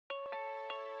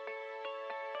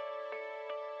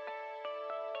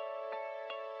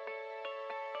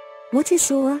What is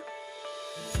Zora?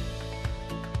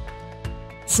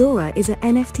 Zora is an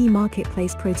NFT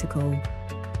marketplace protocol.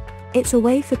 It's a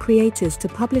way for creators to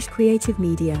publish creative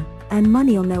media, earn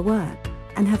money on their work,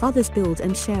 and have others build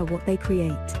and share what they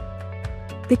create.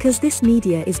 Because this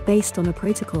media is based on a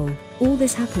protocol, all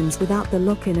this happens without the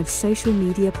lock-in of social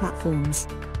media platforms.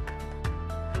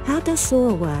 How does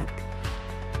Zora work?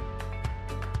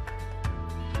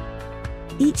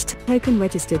 Each token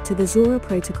registered to the Zora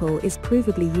protocol is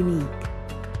provably unique.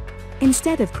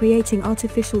 Instead of creating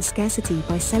artificial scarcity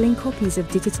by selling copies of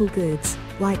digital goods,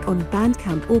 like on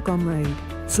Bandcamp or Gumroad,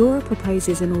 Zora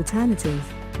proposes an alternative: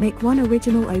 make one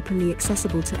original openly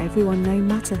accessible to everyone no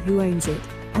matter who owns it,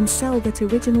 and sell that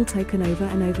original token over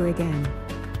and over again.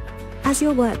 As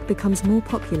your work becomes more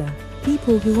popular,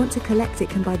 people who want to collect it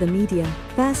can buy the media,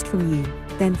 first from you,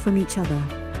 then from each other.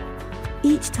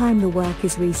 Each time the work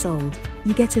is resold,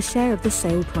 you get a share of the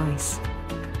sale price.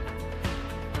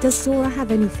 Does Zora have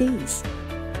any fees?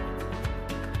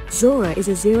 Zora is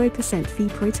a 0% fee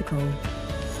protocol.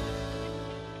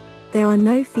 There are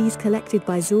no fees collected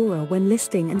by Zora when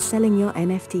listing and selling your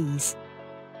NFTs.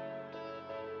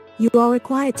 You are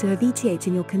required to have ETH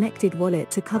in your connected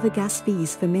wallet to cover gas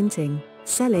fees for minting,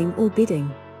 selling or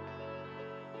bidding.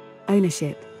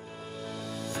 Ownership.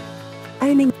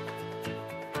 Owning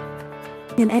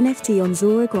an NFT on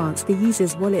Zora grants the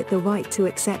user's wallet the right to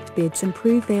accept bids and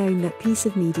prove they own that piece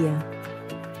of media.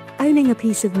 Owning a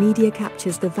piece of media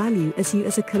captures the value as you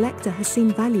as a collector has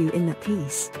seen value in that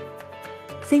piece.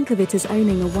 Think of it as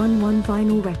owning a 1/1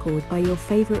 vinyl record by your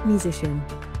favorite musician.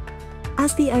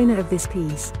 As the owner of this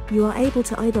piece, you are able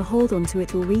to either hold on to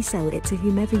it or resell it to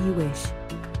whomever you wish.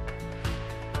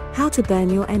 How to burn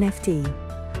your NFT.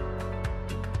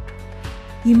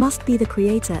 You must be the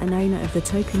creator and owner of the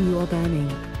token you are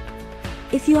burning.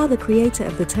 If you are the creator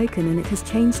of the token and it has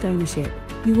changed ownership,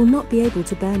 you will not be able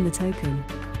to burn the token.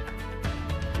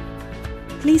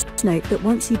 Please note that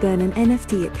once you burn an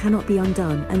NFT it cannot be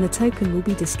undone and the token will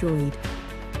be destroyed.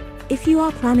 If you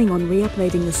are planning on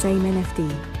re-uploading the same NFT,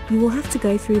 you will have to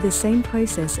go through the same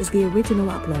process as the original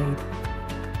upload.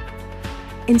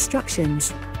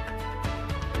 Instructions.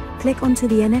 Click onto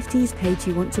the NFT's page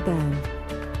you want to burn.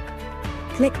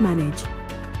 Click Manage.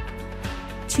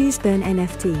 Choose Burn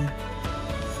NFT.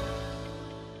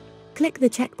 Click the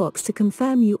checkbox to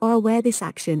confirm you are aware this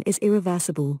action is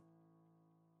irreversible.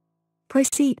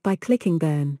 Proceed by clicking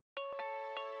Burn.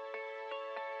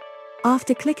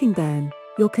 After clicking Burn,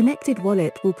 your connected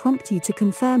wallet will prompt you to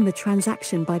confirm the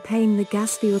transaction by paying the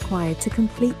gas fee required to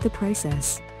complete the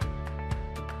process.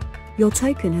 Your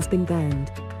token has been burned.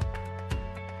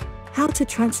 How to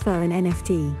transfer an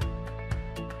NFT.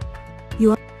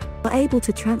 You are able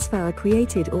to transfer a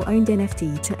created or owned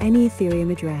NFT to any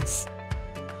Ethereum address.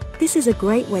 This is a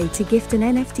great way to gift an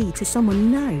NFT to someone you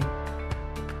know.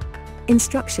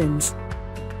 Instructions.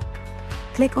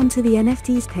 Click onto the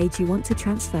NFT's page you want to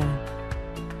transfer.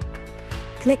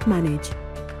 Click Manage.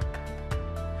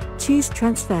 Choose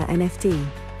Transfer NFT.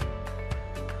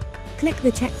 Click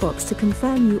the checkbox to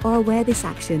confirm you are aware this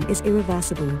action is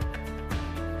irreversible.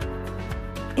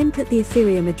 Input the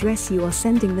Ethereum address you are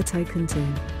sending the token to.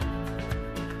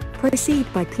 Proceed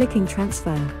by clicking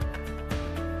Transfer.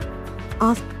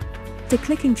 After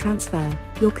clicking Transfer,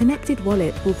 your connected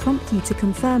wallet will prompt you to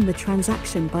confirm the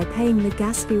transaction by paying the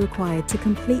gas fee required to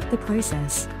complete the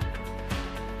process.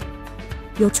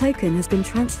 Your token has been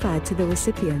transferred to the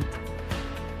recipient.